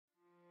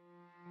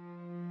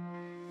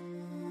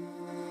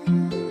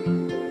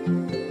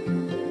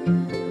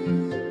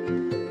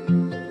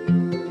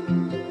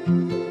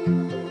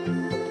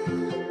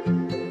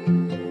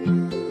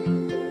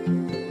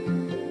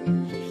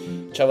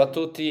Ciao a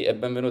tutti e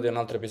benvenuti a un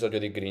altro episodio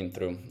di Green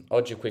Through.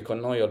 Oggi qui con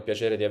noi ho il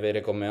piacere di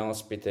avere come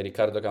ospite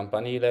Riccardo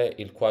Campanile,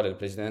 il quale è il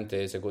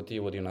presidente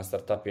esecutivo di una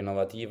startup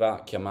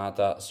innovativa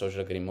chiamata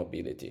Social Green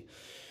Mobility.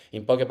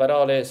 In poche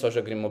parole,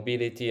 Social Green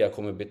Mobility ha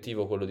come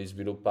obiettivo quello di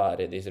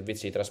sviluppare dei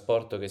servizi di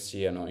trasporto che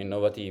siano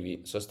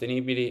innovativi,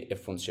 sostenibili e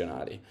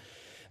funzionali.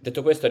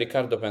 Detto questo,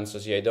 Riccardo, penso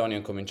sia idoneo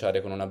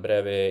incominciare con una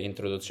breve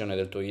introduzione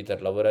del tuo iter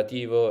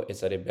lavorativo e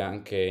sarebbe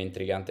anche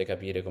intrigante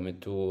capire come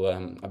tu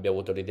abbia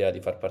avuto l'idea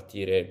di far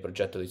partire il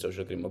progetto di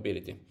Social Green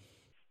Mobility.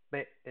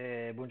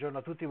 Buongiorno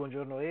a tutti,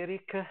 buongiorno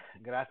Eric,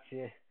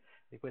 grazie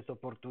di questa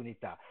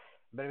opportunità.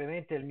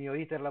 Brevemente il mio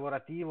iter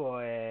lavorativo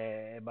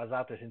è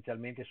basato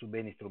essenzialmente su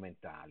beni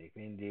strumentali,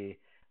 quindi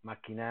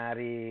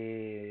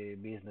macchinari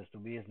business to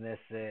business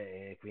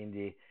e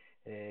quindi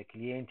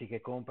clienti che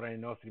comprano i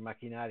nostri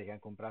macchinari, che hanno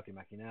comprato i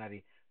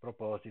macchinari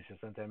proposti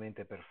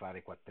sostanzialmente per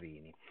fare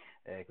quattrini,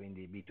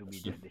 quindi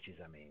B2B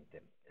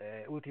decisamente.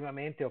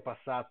 Ultimamente ho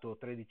passato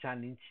 13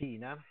 anni in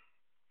Cina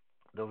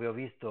dove ho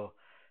visto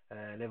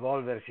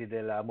l'evolversi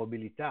della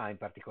mobilità, in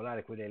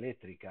particolare quella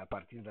elettrica, a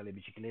partire dalle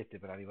biciclette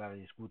per arrivare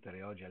agli scooter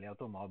e oggi alle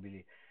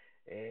automobili,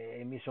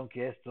 e mi sono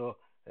chiesto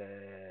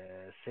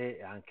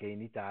se anche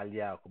in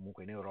Italia o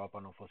comunque in Europa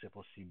non fosse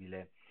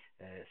possibile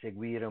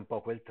seguire un po'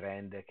 quel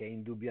trend che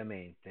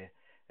indubbiamente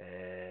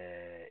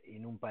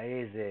in un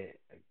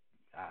paese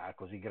a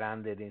così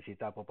grande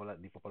densità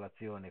di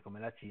popolazione come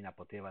la Cina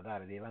poteva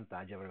dare dei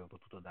vantaggi, avrebbe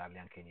potuto darli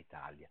anche in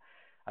Italia.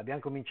 Abbiamo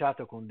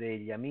cominciato con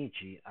degli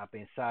amici a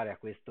pensare a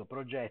questo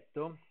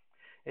progetto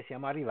e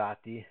siamo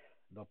arrivati,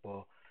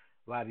 dopo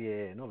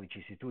varie non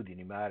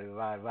vicissitudini, ma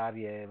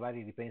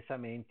vari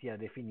ripensamenti, a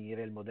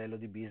definire il modello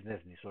di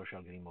business di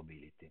Social Green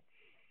Mobility.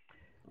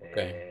 Ok,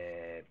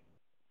 Eh,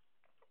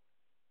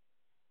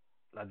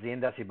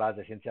 L'azienda si basa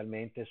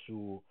essenzialmente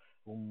su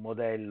un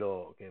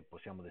modello che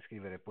possiamo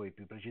descrivere poi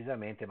più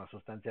precisamente, ma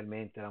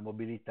sostanzialmente la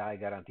mobilità è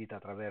garantita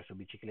attraverso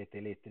biciclette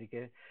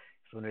elettriche.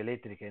 Sono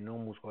elettriche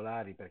non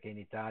muscolari perché in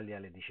Italia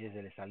le discese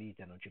e le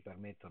salite non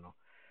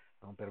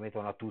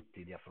permettono a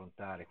tutti di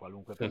affrontare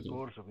qualunque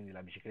percorso, quindi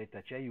la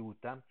bicicletta ci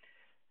aiuta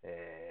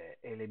e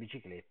le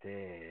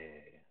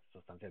biciclette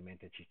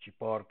sostanzialmente ci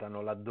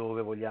portano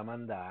laddove vogliamo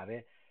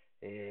andare.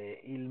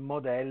 Il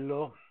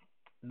modello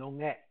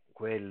non è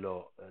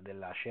quello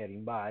della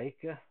sharing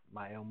bike,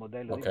 ma è un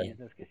modello di ok.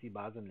 business che si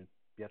basa nel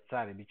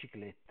piazzare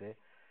biciclette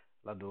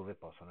laddove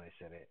possono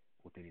essere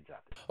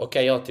utilizzate. Ok,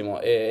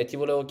 ottimo. E ti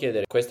volevo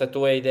chiedere, questa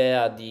tua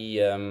idea di,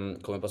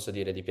 come posso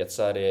dire, di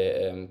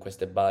piazzare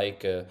queste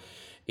bike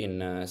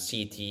in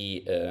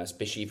siti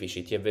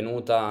specifici, ti è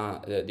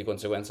venuta di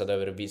conseguenza di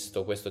aver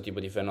visto questo tipo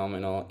di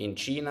fenomeno in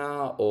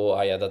Cina o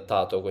hai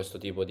adattato questo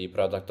tipo di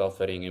product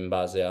offering in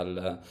base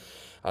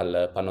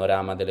al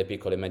panorama delle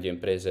piccole e medie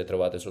imprese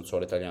trovate sul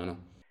suolo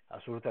italiano?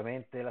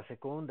 Assolutamente la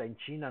seconda, in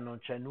Cina non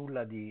c'è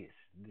nulla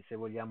se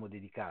vogliamo,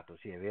 dedicato.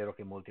 Sì, è vero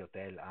che molti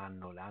hotel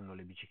hanno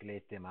le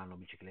biciclette, ma hanno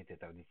biciclette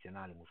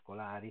tradizionali,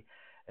 muscolari.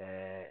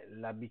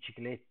 La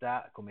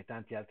bicicletta, come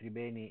tanti altri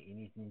beni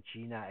in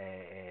Cina,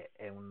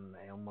 è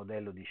un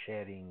modello di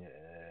sharing,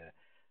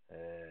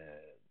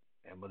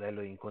 è un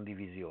modello in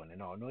condivisione.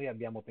 No, noi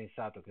abbiamo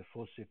pensato che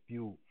fosse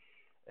più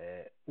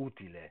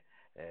utile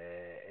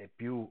e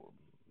più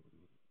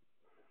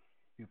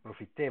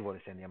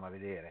profittevole, se andiamo a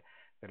vedere,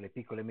 per le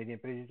piccole e medie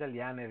imprese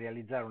italiane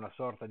realizzare una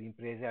sorta di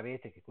imprese a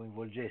rete che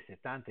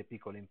coinvolgesse tante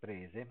piccole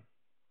imprese,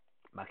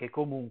 ma che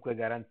comunque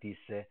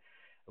garantisse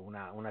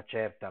una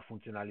certa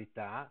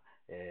funzionalità,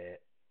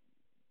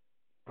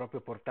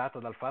 proprio portato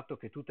dal fatto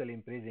che tutte le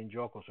imprese in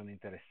gioco sono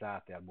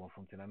interessate al buon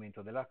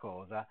funzionamento della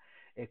cosa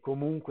e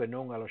comunque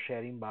non allo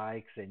sharing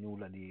bikes e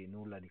nulla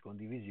di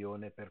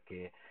condivisione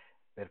perché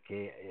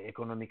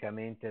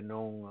economicamente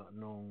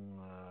non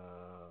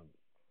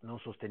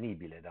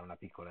sostenibile da una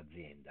piccola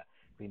azienda.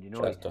 Quindi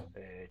noi Certo.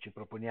 ci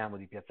proponiamo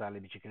di piazzare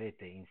le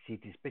biciclette in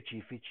siti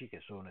specifici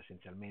che sono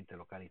essenzialmente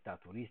località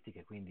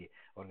turistiche, quindi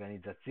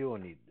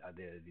organizzazioni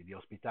di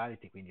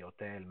hospitality, quindi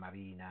hotel,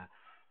 marina,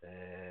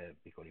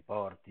 piccoli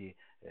porti,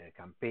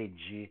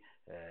 campeggi,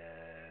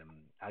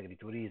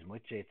 agriturismo,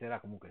 eccetera,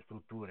 comunque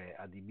strutture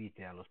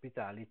adibite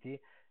all'hospitality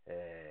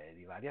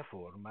di varia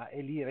forma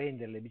e lì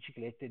rendere le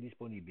biciclette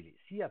disponibili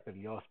sia per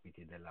gli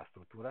ospiti della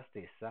struttura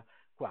stessa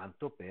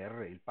quanto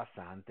per il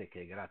passante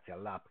che grazie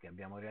all'app che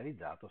abbiamo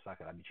realizzato sa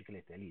che la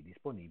bicicletta è lì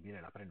disponibile,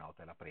 la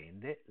prenota e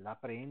la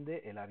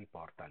prende e la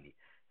riporta lì.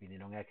 Quindi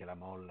non è che la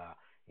molla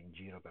in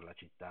giro per la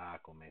città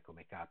come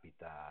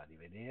capita di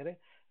vedere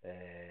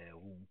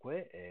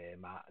ovunque,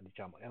 ma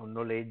diciamo è un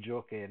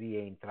noleggio che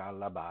rientra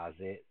alla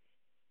base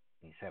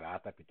in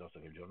serata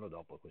piuttosto che il giorno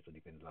dopo, questo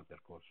dipende dal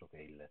percorso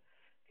che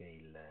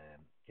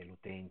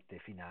l'utente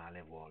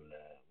finale vuol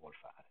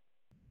fare.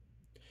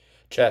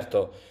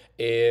 Certo,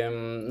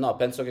 no,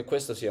 penso che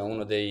questo sia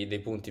uno dei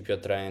punti più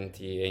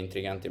attraenti e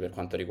intriganti per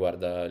quanto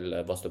riguarda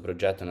il vostro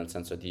progetto, nel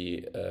senso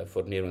di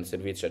fornire un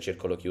servizio a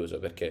circolo chiuso,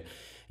 perché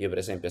io per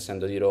esempio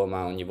essendo di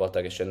Roma, ogni volta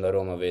che scendo a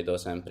Roma vedo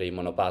sempre i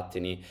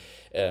monopattini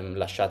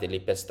lasciati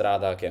lì per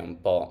strada, che è un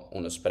po'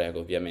 uno spreco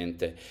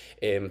ovviamente.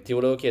 Ti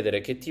volevo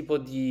chiedere che tipo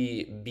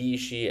di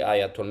bici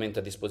hai attualmente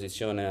a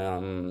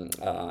disposizione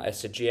a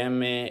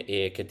SGM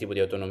e che tipo di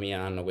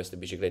autonomia hanno queste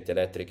biciclette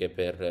elettriche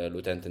per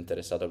l'utente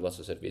interessato al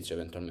vostro servizio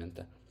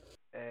eventualmente?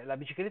 La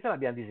bicicletta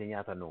l'abbiamo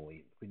disegnata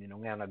noi, quindi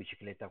non è una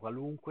bicicletta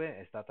qualunque,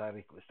 è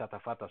stata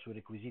fatta su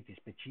requisiti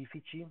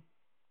specifici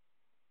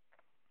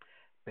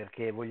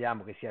perché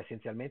vogliamo che sia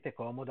essenzialmente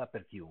comoda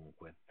per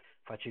chiunque,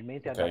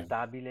 facilmente Ok,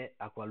 adattabile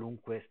a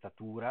qualunque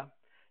statura,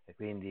 e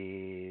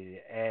quindi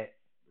è,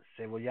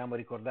 se vogliamo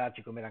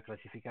ricordarci come erano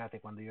classificate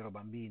quando io ero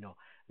bambino,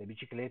 le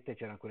biciclette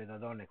c'erano quelle da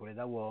donna e quelle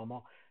da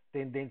uomo,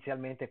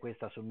 tendenzialmente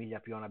questa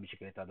assomiglia più a una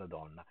bicicletta da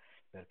donna,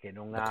 perché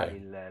non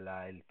ok,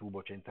 ha il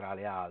tubo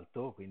centrale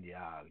alto, quindi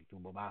ha il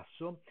tubo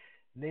basso.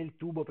 Nel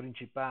tubo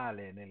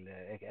principale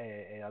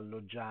è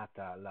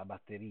alloggiata la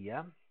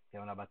batteria, che è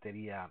una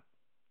batteria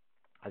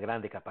a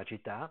grande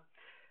capacità,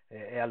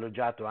 è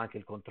alloggiato anche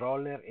il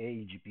controller e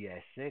il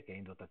GPS che è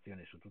in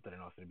dotazione su tutte le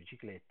nostre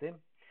biciclette,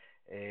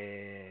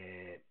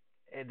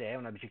 ed è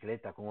una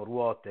bicicletta con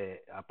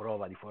ruote a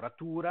prova di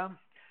foratura,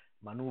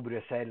 manubrio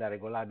e sella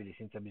regolabili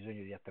senza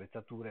bisogno di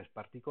attrezzature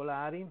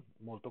particolari,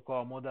 molto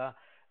comoda,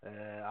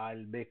 ha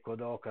il becco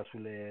d'oca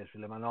sulle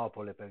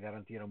manopole per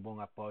garantire un buon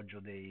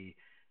appoggio dei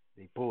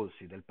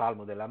polsi, del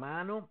palmo della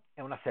mano, è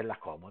una sella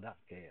comoda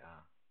che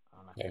a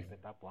una ok. certa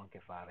età può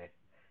anche fare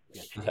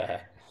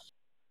piacere.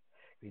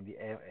 Quindi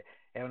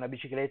è una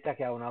bicicletta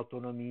che ha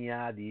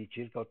un'autonomia di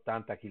circa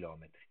 80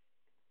 km,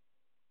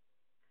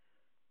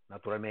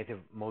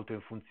 naturalmente molto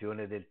in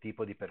funzione del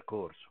tipo di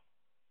percorso.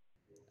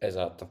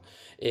 Esatto.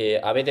 E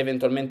avete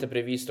eventualmente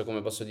previsto,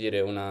 come posso dire,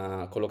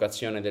 una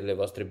collocazione delle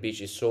vostre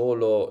bici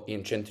solo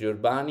in centri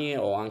urbani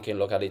o anche in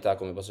località,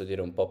 come posso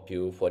dire, un po'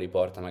 più fuori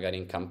porta, magari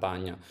in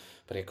campagna?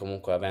 Perché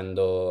comunque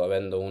avendo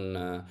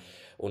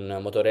un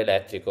motore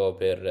elettrico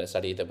per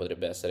salite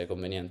potrebbe essere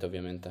conveniente,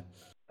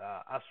 ovviamente.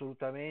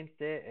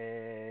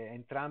 Assolutamente,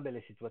 entrambe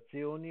le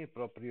situazioni.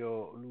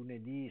 Proprio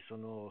lunedì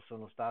sono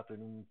stato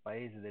in un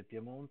paese del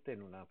Piemonte,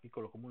 in un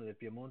piccolo comune del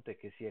Piemonte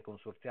che si è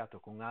consorziato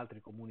con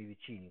altri comuni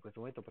vicini. In questo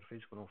momento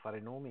preferisco non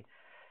fare nomi,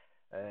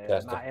 ma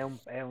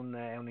Certo, è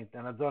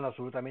una zona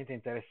assolutamente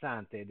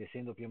interessante ed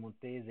essendo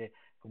piemontese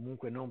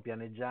comunque non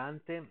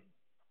pianeggiante,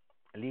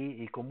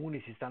 lì i comuni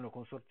si stanno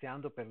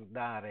consorziando per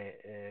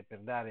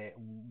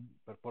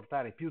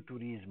portare più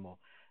turismo,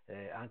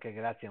 anche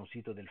grazie a un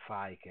sito del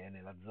FAI che è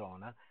nella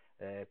zona,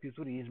 più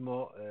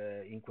turismo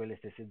in quelle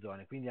stesse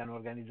zone. Quindi hanno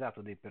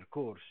organizzato dei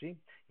percorsi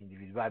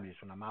individuabili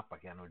su una mappa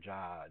che hanno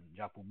già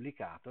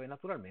pubblicato e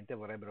naturalmente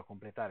vorrebbero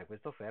completare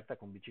questa offerta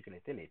con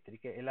biciclette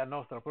elettriche e la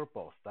nostra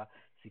proposta,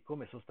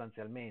 siccome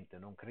sostanzialmente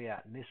non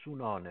crea nessun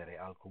onere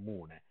al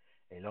comune,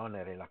 e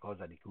l'onere è la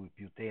cosa di cui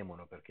più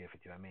temono perché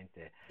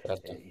effettivamente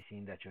certo. i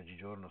sindaci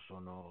oggigiorno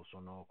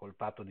sono col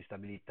patto di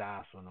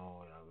stabilità,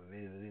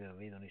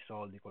 vedono i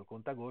soldi col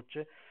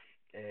contagocce.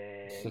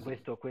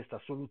 Questa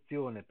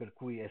soluzione per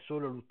cui è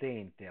solo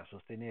l'utente a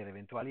sostenere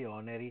eventuali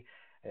oneri,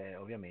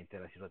 ovviamente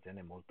la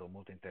situazione è molto,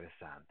 molto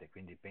interessante,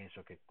 quindi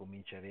penso che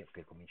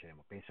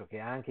cominceremo. Penso che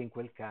anche in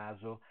quel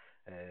caso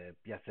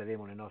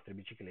piazzeremo le nostre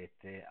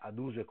biciclette ad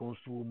uso e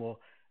consumo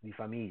di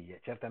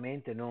famiglie,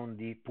 certamente non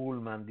di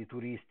pullman di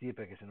turisti,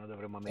 perché sennò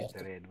dovremmo Certo.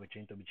 mettere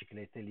 200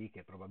 biciclette lì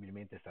che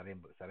probabilmente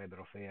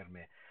sarebbero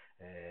ferme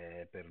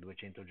per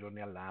 200 giorni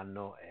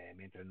all'anno,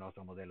 mentre il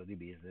nostro modello di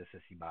business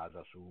si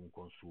basa su un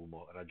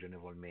consumo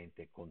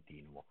ragionevolmente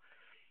continuo.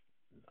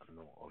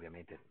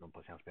 Ovviamente non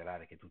possiamo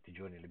sperare che tutti i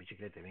giorni le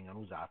biciclette vengano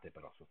usate,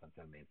 però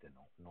sostanzialmente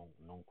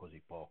non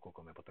così poco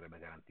come potrebbe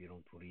garantire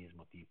un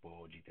turismo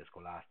tipo gite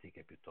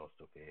scolastiche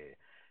piuttosto che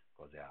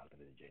cose altre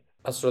del genere.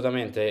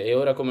 Assolutamente. E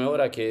ora come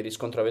ora che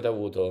riscontro avete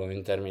avuto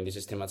in termini di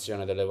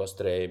sistemazione delle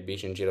vostre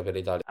bici in giro per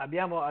l'Italia?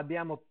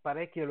 Abbiamo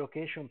parecchie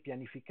location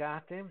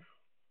pianificate.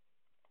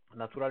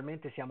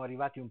 Naturalmente siamo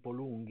arrivati un po'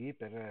 lunghi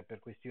per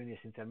questioni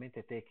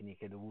essenzialmente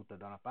tecniche dovute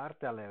da una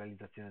parte alla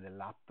realizzazione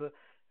dell'app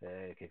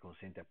che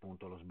consente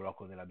appunto lo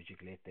sblocco della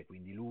bicicletta e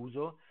quindi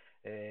l'uso,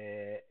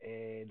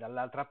 e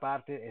dall'altra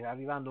parte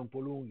arrivando un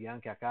po' lunghi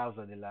anche a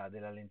causa della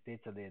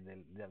lentezza,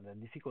 della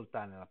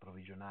difficoltà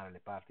nell'approvvigionare le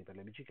parti per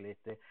le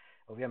biciclette.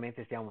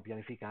 Ovviamente stiamo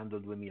pianificando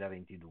il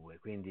 2022,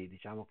 quindi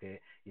diciamo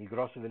che il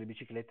grosso delle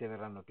biciclette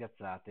verranno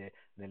piazzate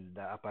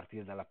a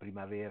partire dalla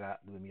primavera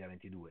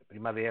 2022.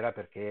 Primavera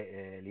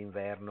perché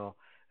l'inverno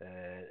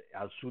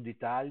al sud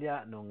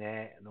Italia non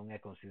è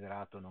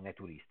considerato, non è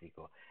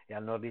turistico, e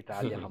al nord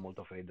Italia fa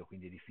molto freddo,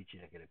 quindi è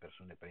difficile che le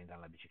persone prendano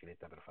la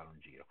bicicletta per fare un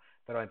giro.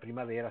 Però in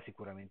primavera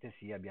sicuramente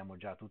sì, abbiamo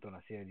già tutta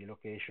una serie di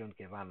location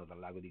che vanno dal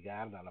lago di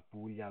Garda alla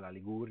Puglia, alla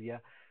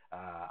Liguria,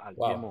 al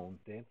Wow.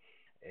 Piemonte,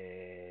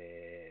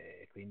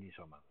 quindi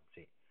insomma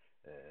sì.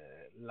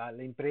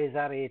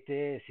 L'impresa a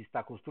rete si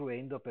sta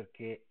costruendo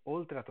perché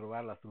oltre a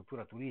trovare la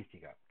struttura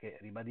turistica, che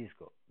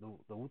ribadisco,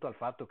 dovuto al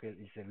fatto che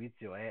il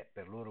servizio è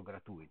per loro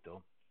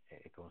gratuito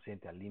e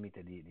consente al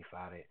limite di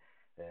fare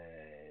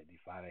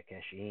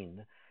cash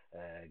in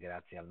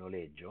grazie al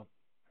noleggio,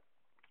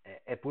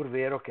 è pur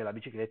vero che la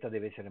bicicletta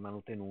deve essere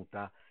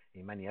manutenuta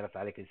in maniera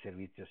tale che il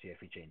servizio sia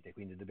efficiente.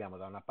 Quindi dobbiamo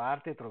da una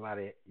parte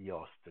trovare gli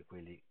host,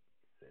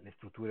 le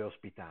strutture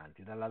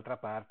ospitanti, dall'altra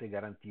parte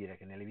garantire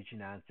che nelle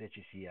vicinanze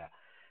ci sia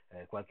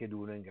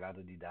qualcheduno in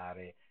grado di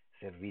dare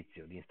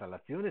servizio di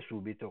installazione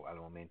subito al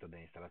momento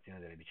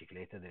dell'installazione delle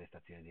biciclette e delle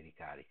stazioni di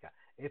ricarica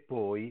e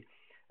poi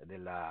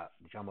della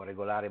diciamo,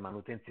 regolare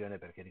manutenzione,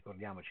 perché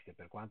ricordiamoci che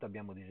per quanto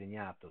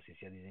si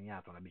sia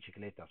disegnato una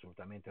bicicletta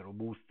assolutamente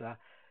robusta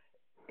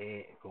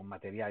e con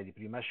materiali di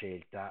prima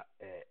scelta,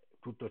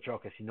 tutto ciò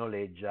che si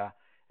noleggia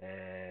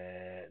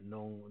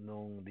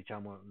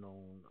diciamo,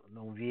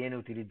 non viene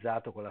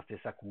utilizzato con la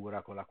stessa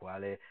cura con la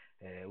quale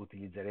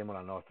utilizzeremo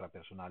la nostra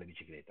personale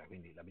bicicletta.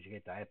 Quindi la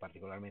bicicletta è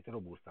particolarmente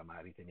robusta, ma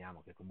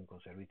riteniamo che comunque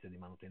un servizio di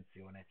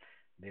manutenzione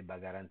debba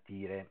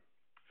garantire,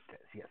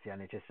 sia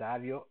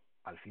necessario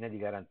al fine di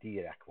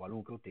garantire a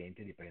qualunque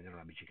utente di prendere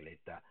una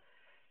bicicletta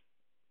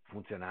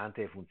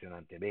funzionante e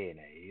funzionante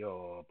bene. Io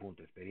ho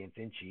appunto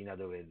esperienze in Cina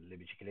dove le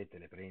biciclette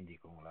le prendi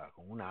con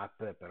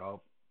un'app, però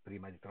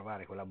prima di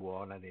trovare quella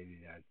buona devi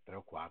dire 3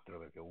 o 4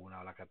 perché una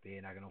ha la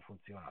catena che non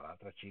funziona,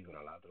 l'altra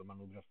cigola, l'altro il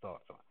manubrio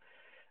storto.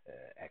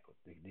 Ecco,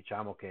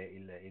 diciamo che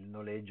il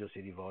noleggio si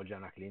rivolge a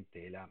una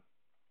clientela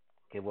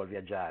che vuol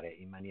viaggiare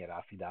in maniera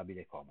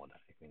affidabile e comoda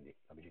e quindi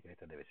la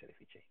bicicletta deve essere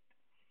efficiente.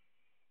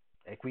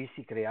 E qui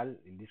si crea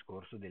il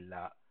discorso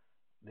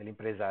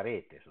dell'impresa a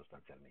rete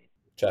sostanzialmente.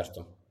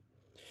 Certo.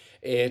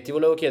 E ti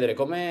volevo chiedere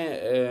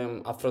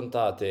come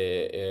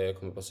affrontate,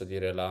 come posso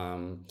dire,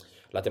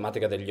 la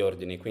tematica degli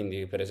ordini.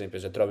 Quindi, per esempio,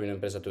 se trovi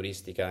un'impresa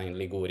turistica in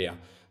Liguria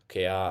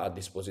che ha a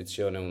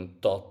disposizione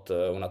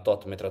una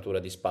tot metratura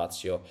di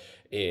spazio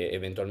e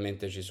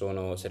eventualmente ci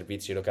sono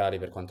servizi locali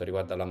per quanto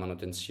riguarda la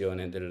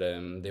manutenzione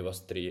delle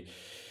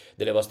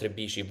vostre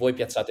bici, voi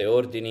piazzate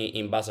ordini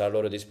in base alla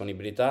loro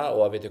disponibilità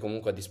o avete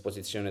comunque a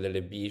disposizione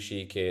delle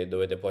bici che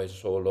dovete poi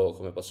solo,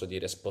 come posso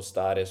dire,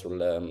 spostare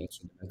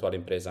sull'eventuale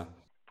impresa?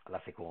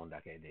 La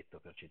seconda che hai detto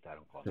per citare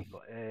un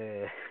comico.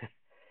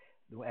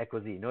 È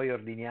così, noi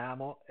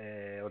ordiniamo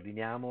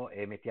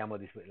e mettiamo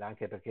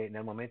anche perché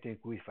nel momento in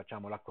cui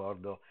facciamo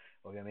l'accordo,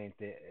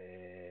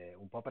 ovviamente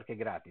un po' perché è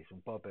gratis,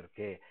 un po'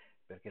 perché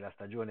la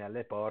stagione è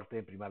alle porte,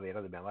 in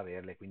primavera dobbiamo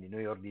averle, quindi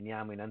noi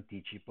ordiniamo in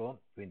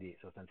anticipo, quindi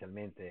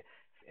sostanzialmente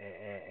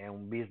è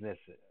un business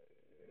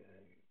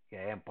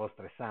che è un po'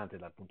 stressante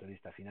dal punto di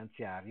vista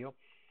finanziario,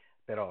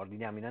 però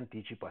ordiniamo in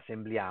anticipo,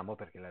 assembliamo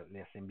perché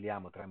le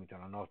assembliamo tramite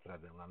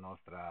una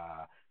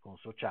nostra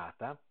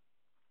consociata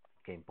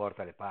che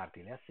importa le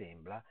parti, le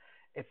assembla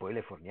e poi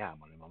le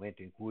forniamo. Nel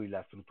momento in cui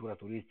la struttura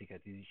turistica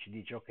ci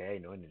dice ok,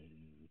 noi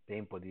nel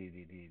tempo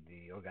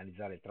di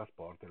organizzare il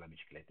trasporto e la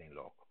bicicletta in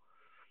loco,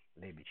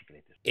 le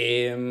biciclette.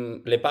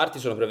 E le parti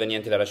sono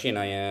provenienti dalla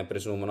Cina,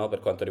 presumo, no?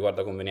 Per quanto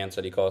riguarda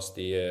convenienza di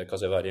costi e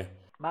cose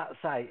varie. Ma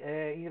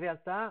sai, in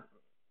realtà,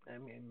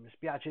 mi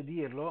spiace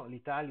dirlo,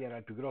 l'Italia era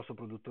il più grosso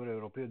produttore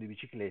europeo di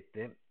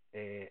biciclette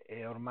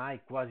e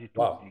ormai quasi tutti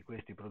Wow,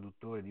 questi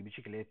produttori di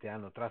biciclette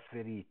hanno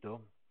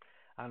trasferito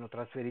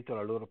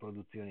la loro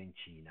produzione in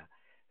Cina.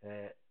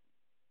 Eh,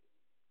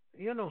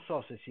 io non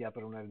so se sia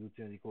per una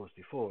riduzione di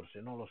costi, forse,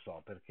 non lo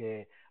so,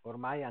 perché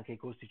ormai anche i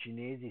costi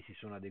cinesi si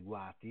sono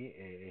adeguati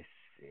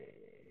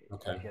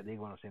ok. e si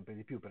adeguano sempre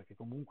di più, perché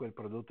comunque il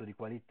prodotto di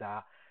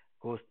qualità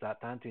costa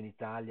tanto in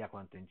Italia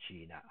quanto in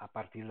Cina, a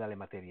partire dalle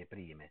materie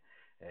prime.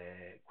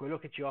 Quello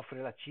che ci offre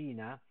la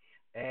Cina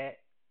è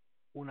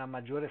una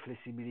maggiore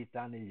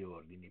flessibilità negli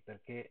ordini,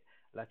 perché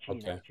la Ok.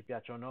 Cina, che ci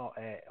piaccia o no,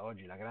 è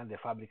oggi la grande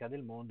fabbrica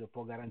del mondo e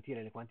può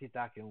garantire le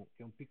quantità che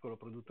un piccolo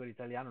produttore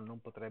italiano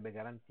non potrebbe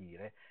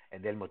garantire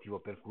ed è il motivo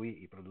per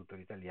cui i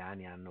produttori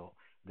italiani hanno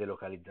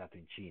delocalizzato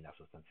in Cina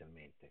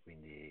sostanzialmente.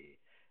 Quindi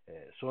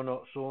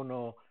sono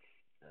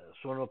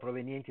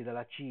provenienti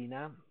dalla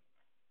Cina,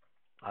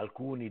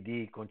 alcuni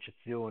di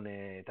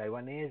concezione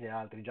taiwanese,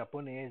 altri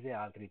giapponese,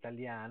 altri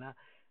italiana,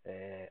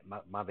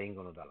 ma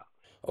vengono da là.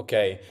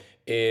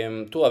 Ok,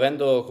 e tu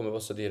avendo, come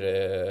posso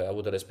dire,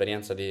 avuto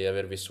l'esperienza di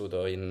aver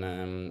vissuto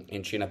in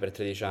Cina per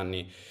 13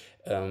 anni,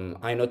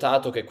 hai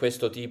notato che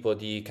questo tipo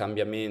di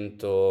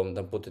cambiamento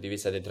da un punto di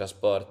vista dei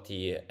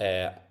trasporti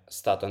è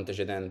stato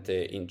antecedente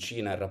in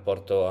Cina in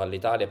rapporto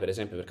all'Italia, per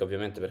esempio, perché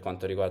ovviamente per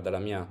quanto riguarda la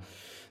mia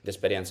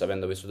esperienza,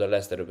 avendo vissuto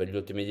all'estero per gli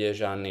ultimi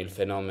 10 anni, il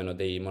fenomeno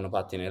dei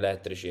monopattini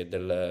elettrici e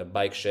del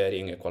bike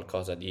sharing è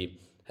qualcosa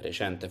di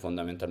recente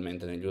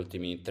fondamentalmente, negli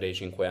ultimi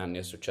 3-5 anni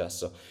è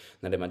successo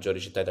nelle maggiori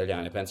città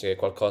italiane. Pensi che è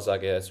qualcosa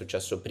che è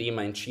successo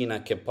prima in Cina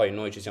e che poi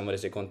noi ci siamo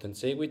resi conto in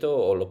seguito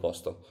o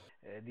l'opposto?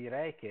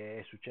 Direi che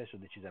è successo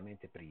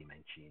decisamente prima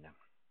in Cina,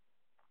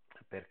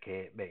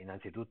 perché beh,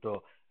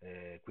 innanzitutto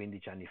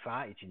 15 anni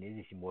fa i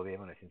cinesi si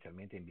muovevano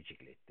essenzialmente in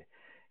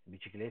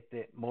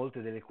biciclette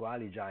molte delle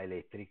quali già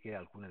elettriche,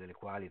 alcune delle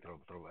quali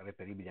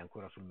reperibili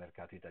ancora sul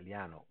mercato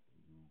italiano,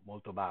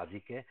 molto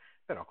basiche,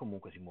 però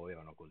comunque si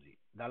muovevano così.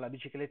 Dalla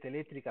bicicletta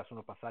elettrica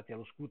sono passati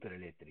allo scooter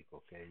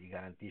elettrico, che gli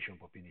garantisce un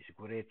po' più di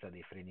sicurezza,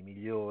 dei freni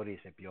migliori,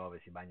 se piove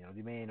si bagnano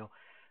di meno,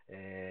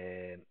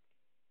 eh,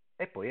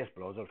 e poi è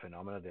esploso il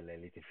fenomeno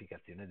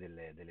dell'elettrificazione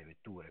delle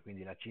vetture,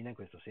 quindi la Cina in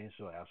questo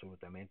senso è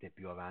assolutamente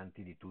più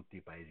avanti di tutti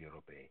i paesi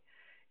europei.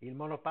 Il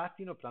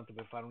monopattino, tanto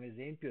per fare un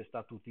esempio, è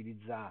stato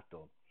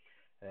utilizzato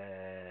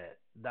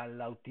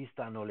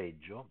dall'autista a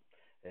noleggio,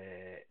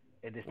 ed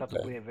è Ok. stato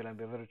poi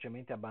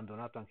velocemente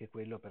abbandonato anche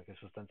quello perché è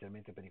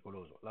sostanzialmente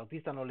pericoloso.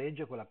 L'autista a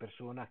noleggio è quella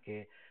persona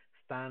che,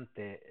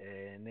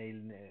 stante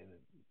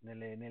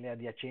nelle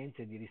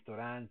adiacenze di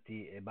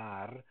ristoranti e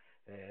bar,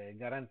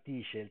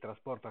 garantisce il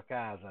trasporto a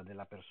casa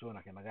della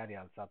persona che magari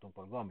ha alzato un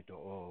po' il gomito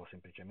o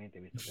semplicemente,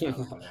 visto che ha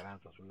la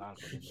tolleranza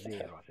sull'alcol è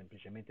zero, ha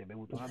semplicemente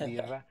bevuto una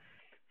birra,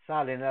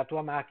 sale nella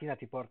tua macchina,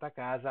 ti porta a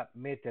casa,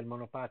 mette il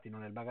monopattino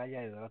nel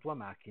bagagliaio della tua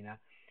macchina,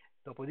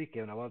 dopodiché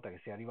una volta che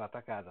sei arrivato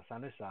a casa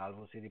sano e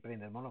salvo si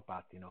riprende il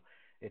monopattino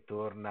e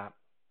torna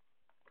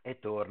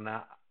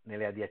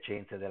nelle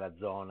adiacenze della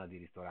zona di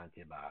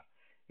ristoranti e bar.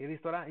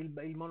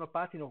 Il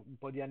monopattino un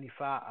po' di anni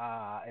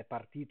fa è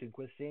partito in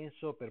quel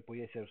senso per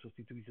poi essere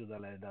sostituito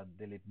da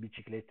delle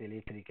biciclette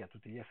elettriche a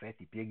tutti gli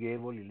effetti,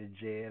 pieghevoli,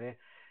 leggere,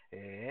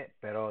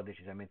 però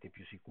decisamente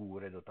più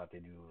sicure, dotate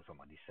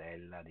insomma, di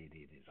sella,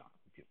 insomma,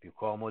 più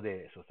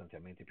comode,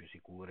 sostanzialmente più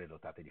sicure,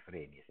 dotate di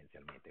freni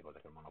essenzialmente,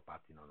 cosa che il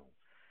monopattino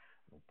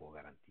non può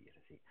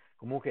garantire. Sì.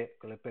 Comunque,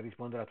 per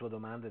rispondere alla tua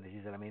domanda,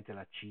 decisamente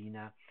la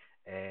Cina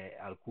è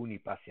alcuni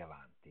passi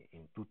avanti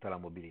in tutta la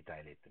mobilità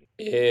elettrica.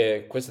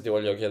 E questo ti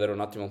voglio chiedere un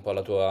attimo un po'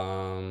 la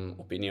tua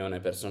opinione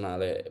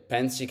personale.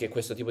 Pensi che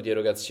questo tipo di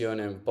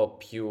erogazione un po'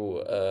 più,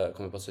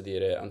 come posso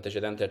dire,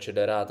 antecedente e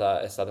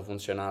accelerata è stata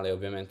funzionale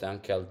ovviamente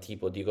anche al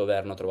tipo di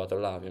governo trovato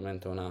là?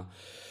 Ovviamente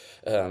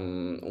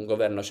un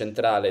governo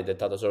centrale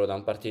dettato solo da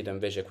un partito,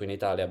 invece qui in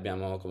Italia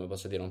abbiamo, come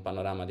posso dire, un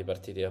panorama di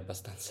partiti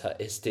abbastanza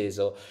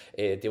esteso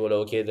e ti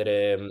volevo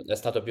chiedere, è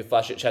stato più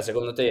facile, cioè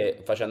secondo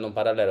te, facendo un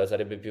parallelo,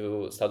 sarebbe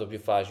stato più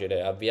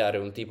facile avviare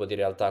un tipo di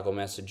realtà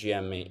come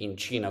SGM in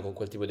Cina con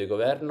quel tipo di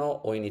governo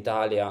o in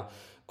Italia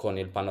con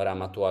il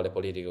panorama attuale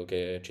politico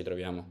che ci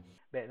troviamo?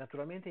 Beh,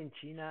 naturalmente in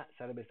Cina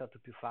sarebbe stato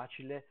più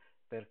facile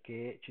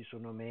perché ci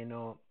sono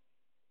meno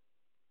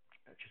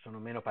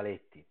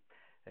paletti.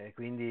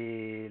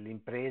 Quindi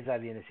l'impresa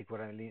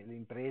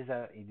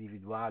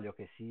individuale o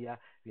che sia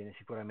viene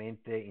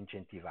sicuramente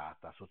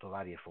incentivata sotto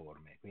varie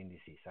forme, quindi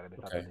sì, sarebbe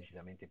Ok, stato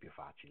decisamente più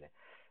facile.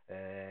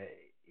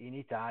 In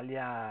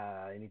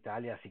Italia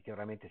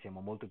sicuramente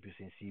siamo molto più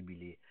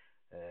sensibili,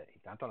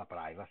 intanto alla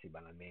privacy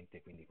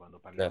banalmente, quindi quando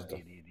parliamo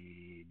certo.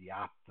 di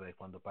app e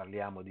quando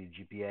parliamo di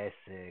GPS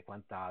e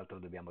quant'altro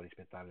dobbiamo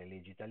rispettare le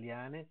leggi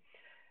italiane.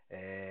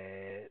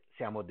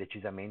 Siamo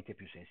decisamente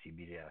più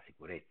sensibili alla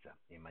sicurezza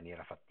in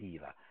maniera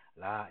fattiva.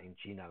 Là in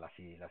Cina la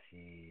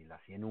si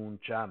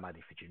enuncia, ma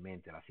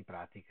difficilmente la si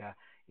pratica.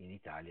 In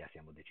Italia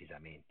siamo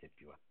decisamente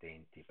più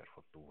attenti, per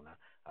fortuna,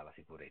 alla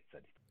sicurezza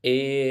di tutti.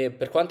 E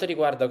per quanto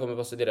riguarda, come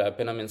posso dire, hai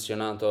appena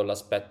menzionato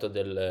l'aspetto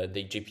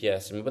dei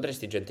GPS, mi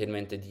potresti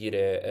gentilmente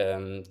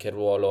dire che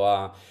ruolo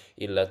ha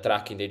il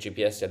tracking dei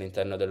GPS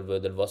all'interno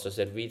del vostro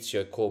servizio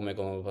e come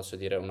posso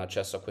dire, un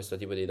accesso a questo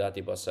tipo di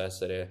dati possa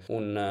essere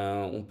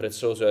un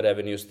prezioso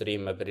revenue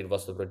stream per il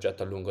vostro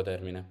progetto a lungo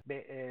termine?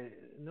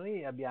 Beh,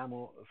 noi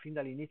abbiamo fin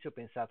dall'inizio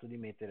pensato di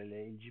mettere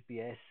il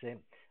GPS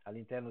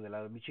all'interno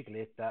della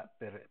bicicletta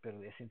per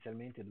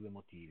essenzialmente due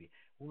motivi.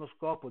 Uno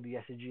scopo di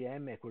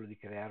SGM è quello di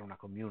creare una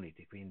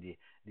community, quindi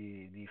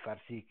di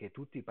far sì che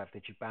tutti i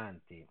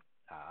partecipanti,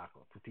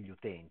 tutti gli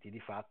utenti, di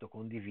fatto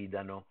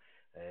condividano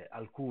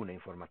alcune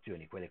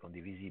informazioni, quelle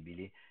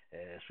condivisibili,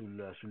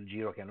 sul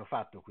giro che hanno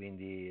fatto,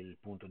 quindi il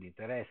punto di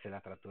interesse, la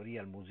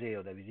trattoria, il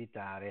museo da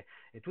visitare,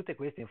 e tutte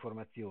queste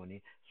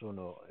informazioni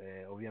sono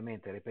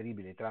ovviamente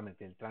reperibili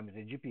tramite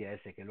il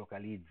GPS che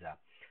localizza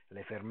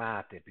le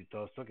fermate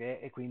piuttosto che,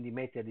 e quindi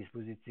mette a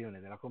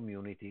disposizione della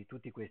community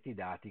tutti questi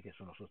dati che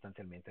sono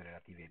sostanzialmente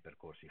relativi ai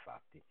percorsi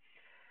fatti.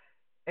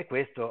 E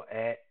questo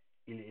è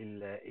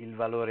il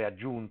valore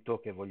aggiunto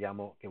che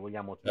vogliamo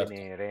Certo.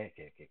 ottenere,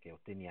 che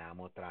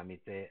otteniamo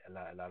tramite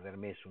l'aver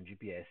messo un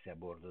GPS a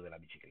bordo della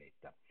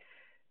bicicletta.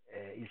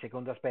 Il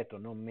secondo aspetto,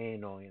 non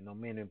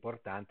meno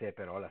importante, è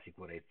però la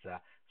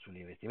sicurezza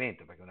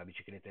sull'investimento, perché una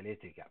bicicletta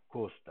elettrica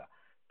costa,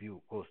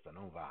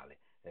 non vale,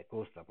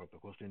 costa proprio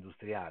costo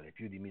industriale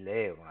più di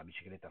 1000 euro, una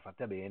bicicletta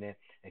fatta bene.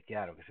 È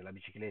chiaro che se la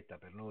bicicletta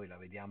per noi la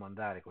vediamo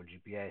andare col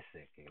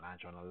GPS che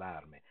lancia un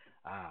allarme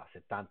a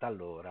 70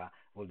 all'ora,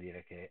 vuol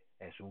dire che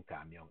è su un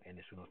camion e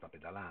nessuno sta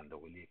pedalando,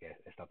 vuol dire che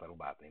è stata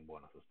rubata in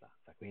buona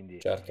sostanza. Quindi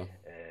Certo.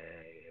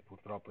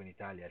 purtroppo in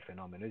Italia il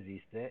fenomeno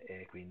esiste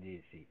e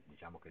quindi sì,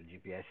 diciamo che il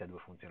GPS ha due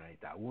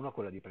funzionalità. Uno,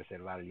 quella di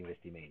preservare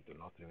l'investimento, il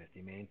nostro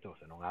investimento,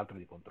 se non altro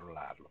di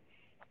controllarlo.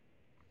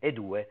 E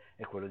due,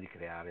 è quello di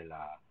creare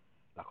la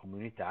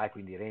comunità e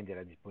quindi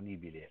rendere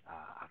disponibile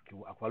a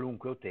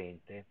qualunque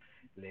utente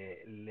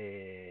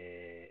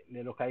le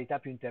località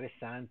più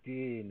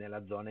interessanti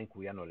nella zona in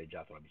cui ha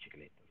noleggiato la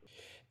bicicletta.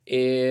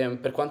 E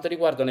per quanto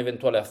riguarda un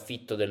eventuale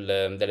affitto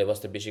delle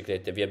vostre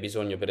biciclette, vi è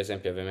bisogno, per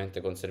esempio,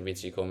 ovviamente con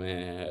servizi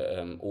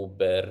come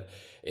Uber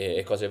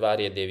e cose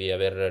varie, devi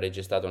aver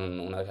registrato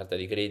una carta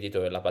di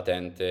credito e la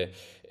patente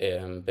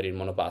per il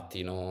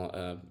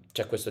monopattino.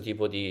 C'è questo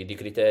tipo di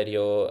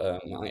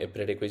criterio e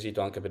prerequisito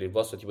anche per il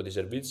vostro tipo di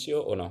servizio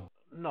o no?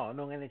 No,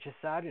 non è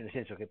necessario, nel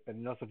senso che per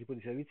il nostro tipo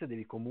di servizio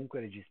devi comunque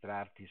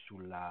registrarti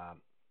sulla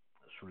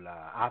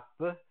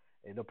app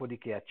e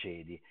dopodiché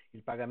accedi.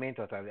 Il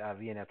pagamento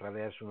avviene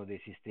attraverso uno dei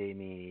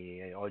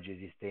sistemi oggi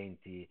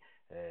esistenti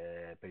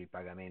per il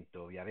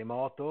pagamento via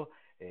remoto,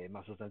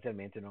 ma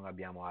sostanzialmente non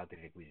abbiamo altri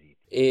requisiti.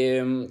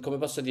 E come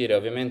posso dire,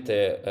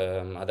 ovviamente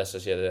adesso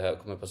siete,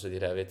 come posso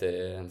dire,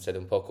 siete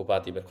un po'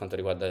 occupati per quanto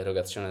riguarda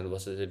l'erogazione del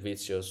vostro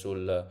servizio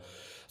sul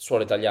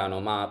suolo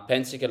italiano, ma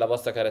pensi che la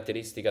vostra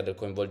caratteristica del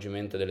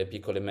coinvolgimento delle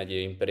piccole e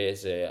medie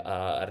imprese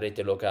a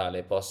rete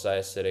locale possa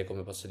essere,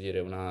 come posso dire,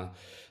 una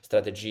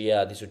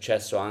strategia di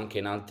successo anche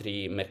in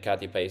altri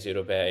mercati paesi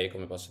europei,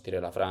 come posso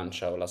dire la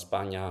Francia o la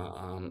Spagna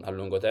a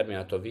lungo termine,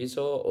 a tuo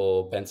avviso,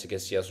 o pensi che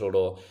sia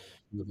solo,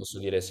 come posso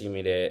dire,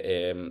 simile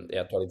e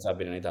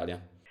attualizzabile in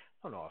Italia?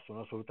 No, no,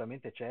 sono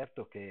assolutamente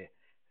certo che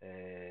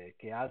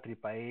altri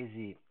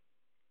paesi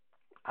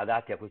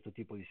adatti a questo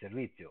tipo di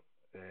servizio,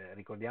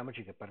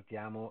 ricordiamoci che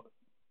partiamo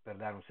per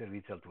dare un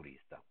servizio al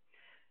turista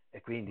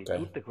e quindi Ok,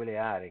 tutte quelle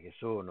aree che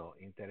sono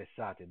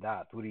interessate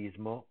da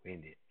turismo,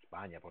 quindi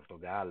Spagna,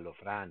 Portogallo,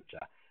 Francia,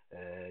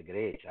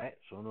 Grecia,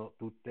 sono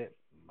tutte,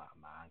 ma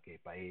anche i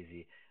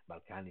paesi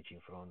balcanici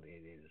in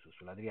fronte,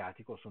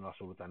 sull'Adriatico, sono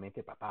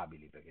assolutamente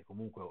papabili, perché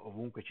comunque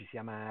ovunque ci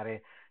sia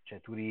mare c'è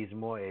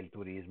turismo e il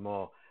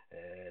turismo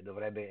e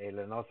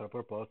la nostra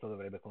proposta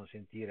dovrebbe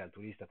consentire al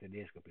turista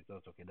tedesco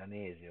piuttosto che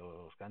danese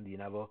o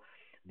scandinavo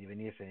di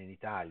venirsene in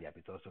Italia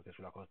piuttosto che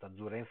sulla Costa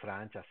Azzurra in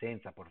Francia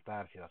senza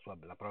portarsi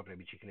la propria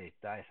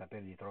bicicletta e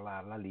saper di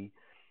trovarla lì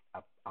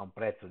a un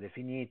prezzo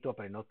definito,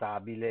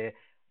 prenotabile,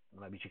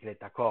 una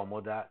bicicletta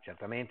comoda,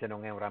 certamente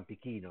non è un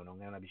rampichino,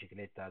 non è una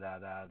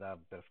bicicletta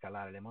per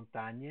scalare le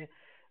montagne,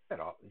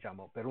 però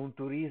diciamo per un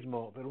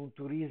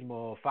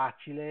turismo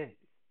facile,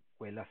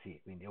 quella sì,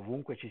 quindi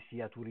ovunque ci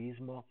sia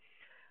turismo,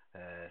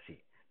 sì.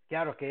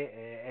 Chiaro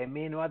che è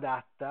meno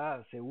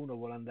adatta se uno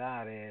vuole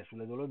andare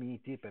sulle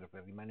Dolomiti per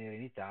rimanere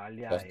in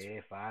Italia certo.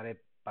 e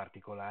fare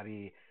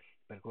particolari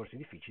percorsi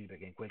difficili,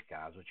 perché in quel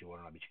caso ci vuole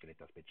una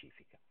bicicletta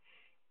specifica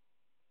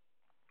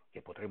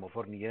che potremo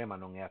fornire, ma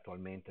non è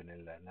attualmente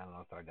nella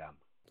nostra gamma.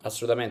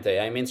 Assolutamente, e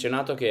hai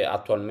menzionato che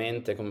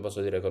attualmente, come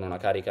posso dire, con una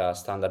carica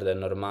standard e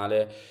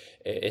normale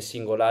e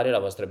singolare, la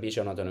vostra bici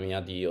ha un'autonomia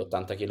di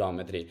 80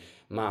 km,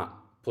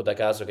 ma può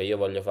caso che io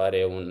voglio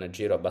fare un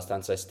giro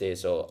abbastanza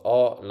esteso,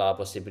 ho la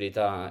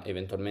possibilità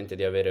eventualmente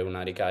di avere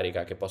una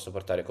ricarica che posso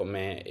portare con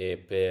me e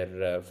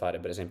per fare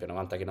per esempio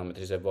 90 km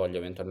se voglio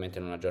eventualmente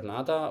in una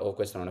giornata, o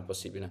questo non è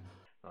possibile?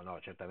 No, no,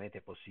 certamente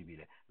è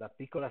possibile. La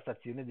piccola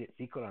stazione,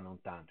 piccola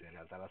non tanto in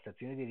realtà, la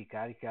stazione di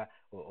ricarica,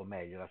 o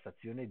meglio, la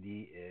stazione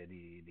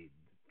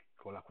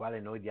con la quale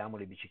noi diamo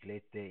le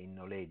biciclette in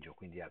noleggio,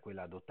 quindi a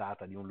quella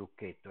dotata di un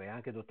lucchetto, è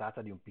anche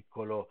dotata di un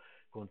piccolo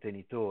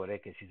contenitore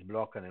che si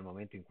sblocca nel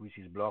momento in cui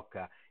si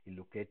sblocca il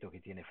lucchetto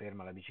che tiene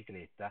ferma la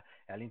bicicletta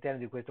e all'interno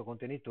di questo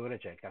contenitore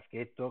c'è il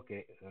caschetto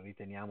che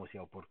riteniamo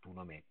sia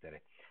opportuno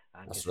mettere,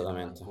 anche se non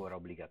Assolutamente. ancora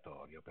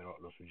obbligatorio, però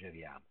lo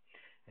suggeriamo.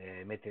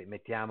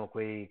 Mettiamo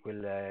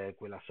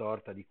quella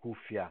sorta di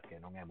cuffia che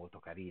non è molto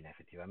carina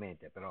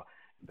effettivamente, però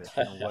per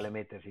chi non vuole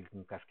mettersi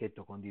un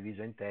caschetto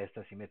condiviso in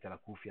testa si mette la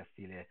cuffia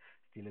stile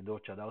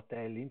doccia da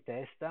hotel in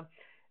testa,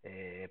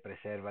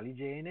 preserva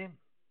l'igiene,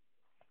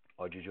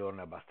 oggigiorno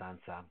è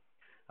abbastanza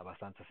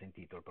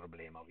sentito il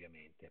problema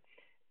ovviamente.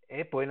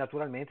 E poi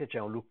naturalmente c'è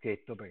un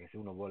lucchetto perché se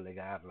uno vuole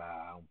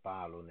legarla a un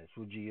palo nel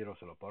suo giro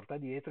se lo porta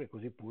dietro e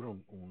così pure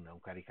un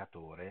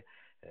caricatore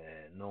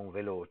non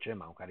veloce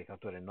ma un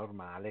caricatore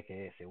normale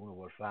che se uno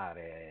vuole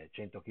fare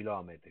 100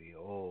 km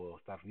o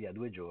star via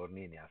 2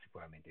 giorni ne ha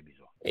sicuramente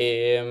bisogno.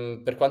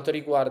 E per quanto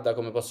riguarda,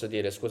 come posso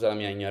dire, scusa la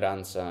mia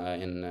ignoranza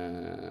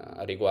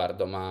a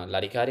riguardo, ma la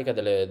ricarica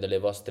delle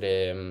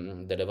vostre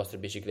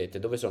biciclette,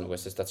 dove sono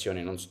queste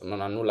stazioni?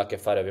 Non ha nulla a che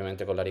fare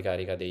ovviamente con la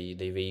ricarica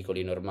dei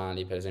veicoli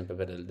normali, per esempio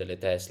per delle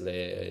Tesla,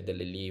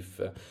 delle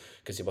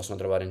Leaf che si possono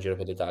trovare in giro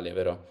per l'Italia,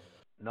 vero?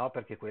 No,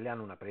 perché quelle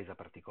hanno una presa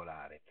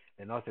particolare.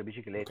 Le nostre Ok,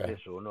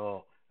 biciclette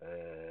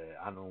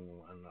hanno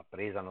una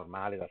presa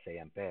normale da 6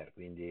 ampere,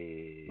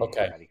 quindi ok,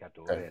 il ok.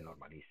 caricatore è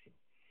normalissimo.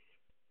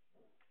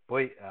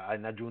 Poi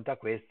in aggiunta a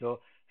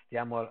questo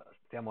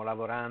stiamo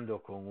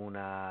lavorando con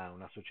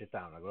una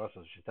società, una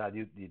grossa società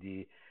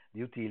di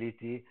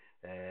utility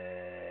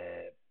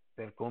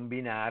per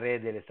combinare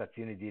delle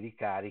stazioni di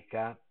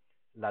ricarica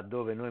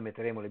laddove noi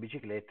metteremo le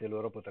biciclette,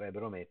 loro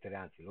potrebbero mettere,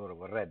 anzi loro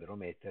vorrebbero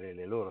mettere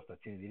le loro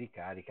stazioni di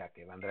ricarica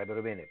che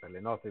andrebbero bene per le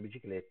nostre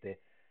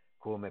biciclette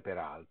come per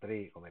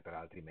altri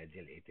mezzi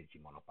elettrici,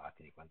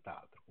 monopattini e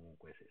quant'altro.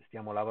 Comunque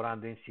stiamo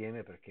lavorando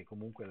insieme perché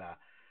comunque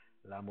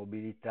la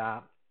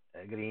mobilità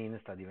green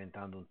sta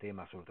diventando un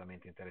tema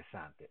assolutamente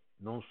interessante,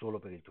 non solo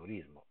per il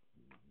turismo,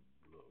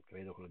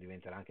 credo che lo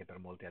diventerà anche per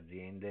molte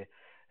aziende,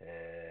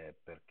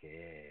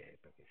 perché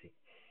sì,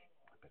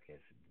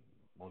 perché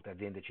molte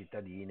aziende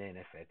cittadine, in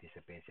effetti,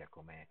 se pensi a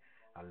come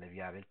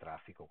alleviare il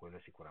traffico, quello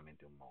è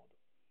sicuramente un modo.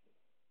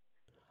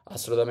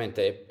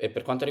 Assolutamente. E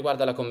per quanto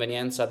riguarda la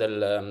convenienza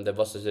del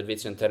vostro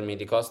servizio in termini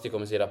di costi,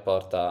 come si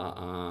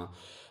rapporta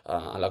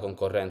alla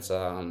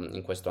concorrenza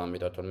in questo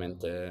ambito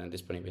attualmente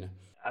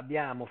disponibile?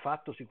 Abbiamo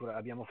fatto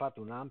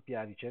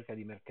un'ampia ricerca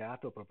di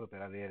mercato proprio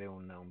per avere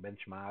un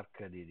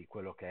benchmark di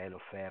quello che è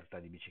l'offerta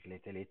di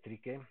biciclette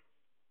elettriche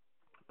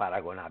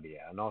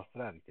paragonabile alla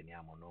nostra,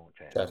 riteniamo,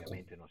 cioè Certo,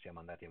 ovviamente non siamo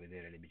andati a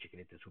vedere le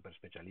biciclette super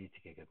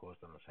specialistiche che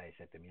costano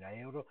 6-7 mila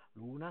euro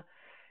l'una,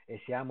 e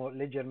siamo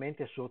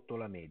leggermente sotto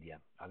la media.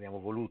 Abbiamo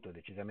voluto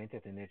decisamente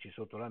tenerci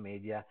sotto la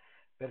media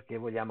perché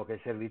vogliamo che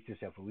il servizio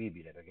sia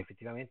fruibile, perché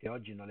effettivamente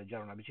oggi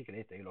noleggiare una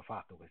bicicletta, io l'ho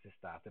fatto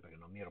quest'estate perché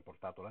non mi ero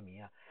portato la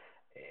mia,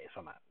 e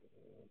insomma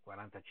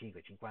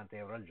 45-50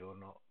 euro al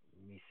giorno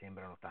mi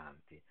sembrano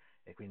tanti,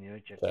 e quindi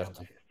noi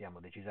certo,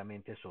 stiamo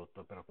decisamente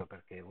sotto proprio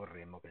perché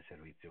vorremmo che il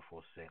servizio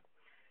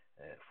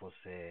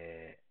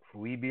fosse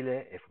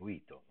fruibile e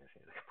fruito, nel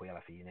senso che poi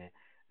alla fine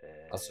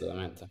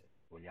assolutamente.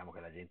 vogliamo che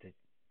la gente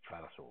fa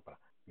da sopra,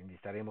 quindi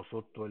staremo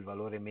sotto il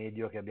valore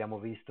medio che abbiamo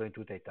visto in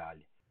tutta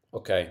Italia.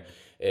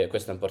 Ok, e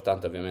questo è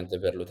importante ovviamente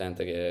per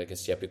l'utente che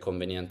sia più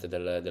conveniente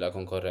della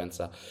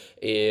concorrenza.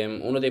 E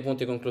uno dei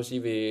punti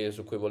conclusivi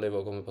su cui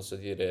volevo, come posso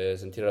dire,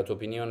 sentire la tua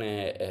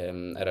opinione,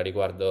 era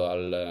riguardo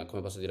al,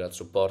 come posso dire, al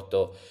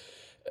supporto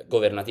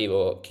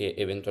governativo che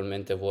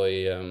eventualmente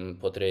voi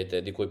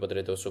di cui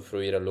potrete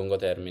usufruire a lungo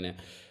termine.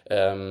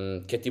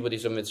 Che tipo di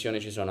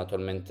sovvenzioni ci sono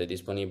attualmente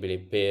disponibili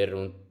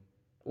per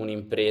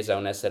un'impresa,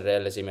 un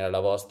SRL simile alla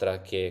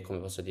vostra che, come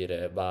posso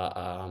dire, va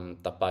a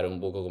tappare un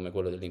buco come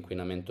quello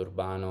dell'inquinamento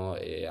urbano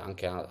e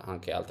anche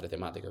altre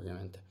tematiche,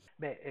 ovviamente.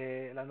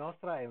 Beh, la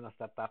nostra è una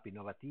startup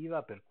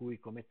innovativa per cui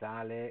come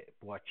tale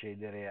può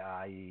accedere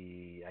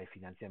ai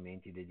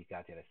finanziamenti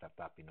dedicati alle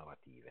startup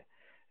innovative.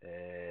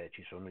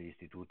 Ci sono gli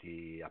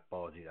istituti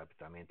appositi,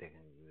 appositamente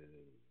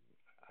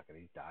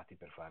accreditati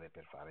per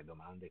fare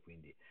domande,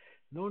 quindi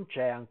non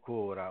c'è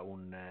ancora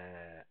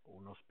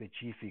uno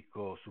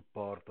specifico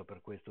supporto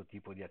per questo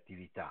tipo di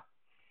attività.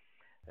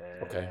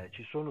 Ok,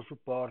 Ci sono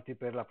supporti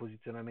per la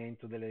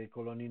posizionamento delle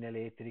colonnine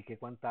elettriche e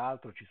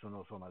quant'altro, ci sono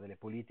insomma delle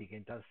politiche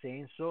in tal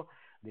senso,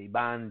 dei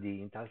bandi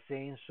in tal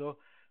senso.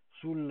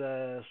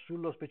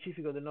 Sullo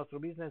specifico del nostro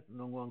business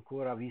non ho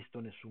ancora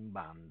visto nessun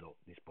bando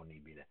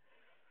disponibile.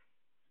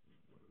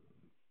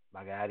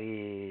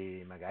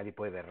 Magari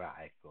poi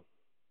verrà, ecco.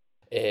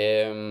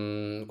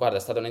 guarda, è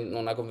stata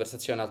una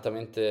conversazione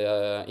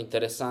altamente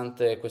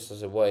interessante. Questo,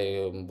 se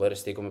vuoi,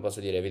 vorresti, come posso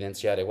dire,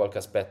 evidenziare qualche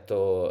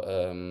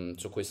aspetto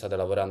su cui state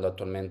lavorando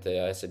attualmente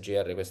a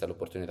SGR, questa è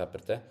l'opportunità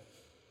per te?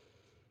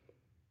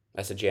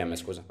 SGM,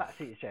 scusa. Ma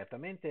sì,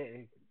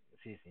 certamente,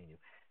 sì, sì,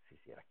 sì,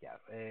 sì, era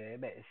chiaro.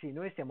 Beh, sì,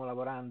 noi stiamo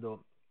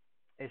lavorando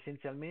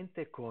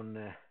essenzialmente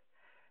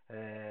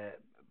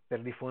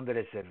per diffondere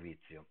il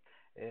servizio.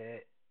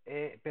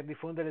 E per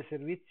diffondere il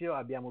servizio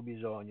abbiamo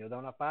bisogno, da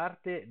una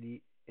parte,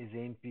 di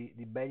esempi,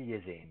 di begli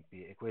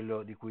esempi, e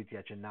quello di cui ti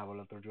accennavo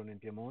l'altro giorno in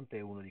Piemonte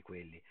è uno di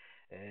quelli.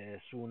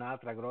 Su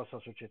un'altra grossa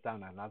società,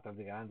 un'altra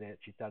grande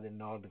città del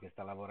nord che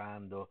sta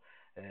lavorando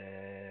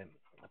eh,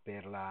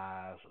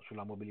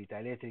 sulla mobilità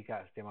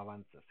elettrica, stiamo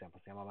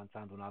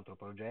avanzando un altro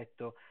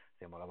progetto,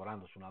 stiamo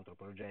lavorando su un altro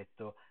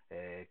progetto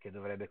che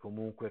dovrebbe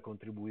comunque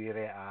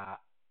contribuire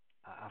a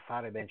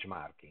fare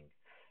benchmarking.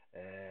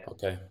 Eh,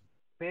 Ok,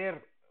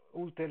 per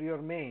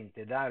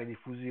ulteriormente dare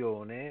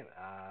diffusione,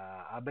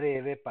 a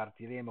breve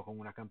partiremo con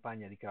una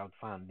campagna di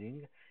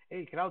crowdfunding, e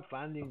il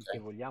crowdfunding che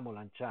ok, vogliamo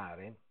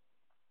lanciare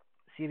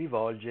si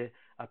rivolge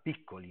a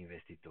piccoli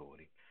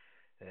investitori,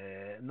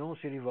 non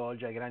si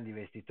rivolge ai grandi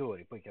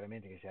investitori. Poi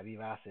chiaramente che se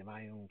arrivasse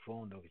mai un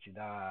fondo che ci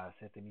dà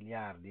 7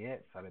 miliardi,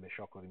 sarebbe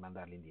sciocco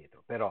rimandarli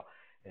indietro, però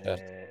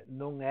certo.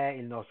 non è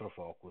il nostro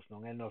focus,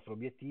 non è il nostro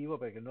obiettivo,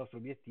 perché il nostro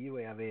obiettivo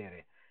è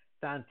avere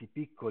tanti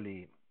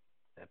piccoli,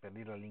 per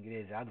dirlo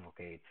all'inglese,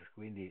 advocates,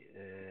 quindi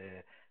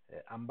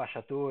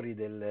ambasciatori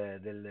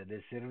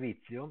del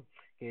servizio,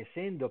 che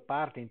essendo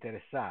parte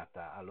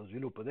interessata allo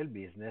sviluppo del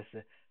business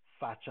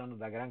facciano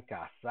da gran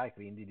cassa e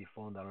quindi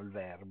diffondano il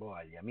verbo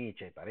agli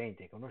amici, ai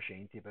parenti, ai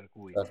conoscenti, per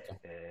cui Certo.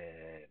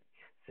 eh,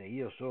 se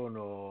io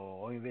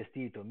ho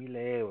investito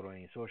 1000 euro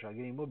in social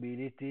green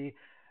mobility,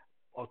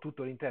 ho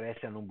tutto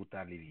l'interesse a non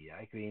buttarli via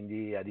e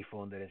quindi a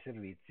diffondere il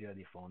servizio, a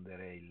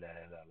diffondere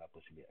la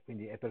possibilità.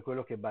 Quindi è per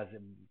quello che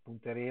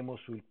punteremo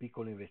sul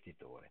piccolo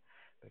investitore,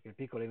 perché il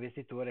piccolo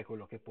investitore è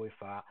quello che poi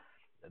fa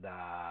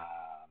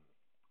da,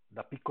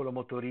 da piccolo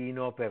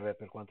motorino per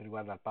quanto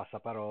riguarda il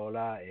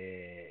passaparola,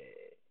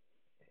 e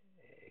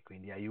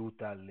quindi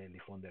aiuta a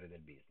diffondere del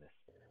business.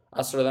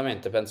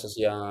 Assolutamente, penso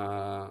sia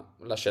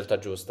la scelta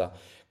giusta.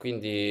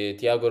 Quindi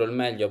ti auguro il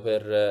meglio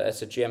per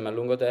SCM a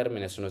lungo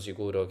termine. Sono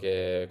sicuro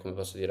che, come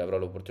posso dire, avrò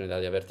l'opportunità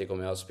di averti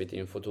come ospiti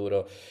in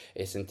futuro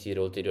e sentire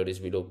ulteriori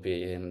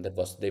sviluppi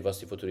dei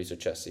vostri futuri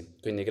successi.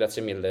 Quindi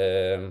grazie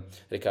mille,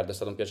 Riccardo, è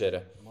stato un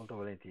piacere. Molto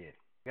volentieri.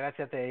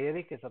 Grazie a te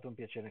Eric, è stato un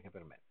piacere anche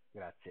per me.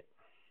 Grazie.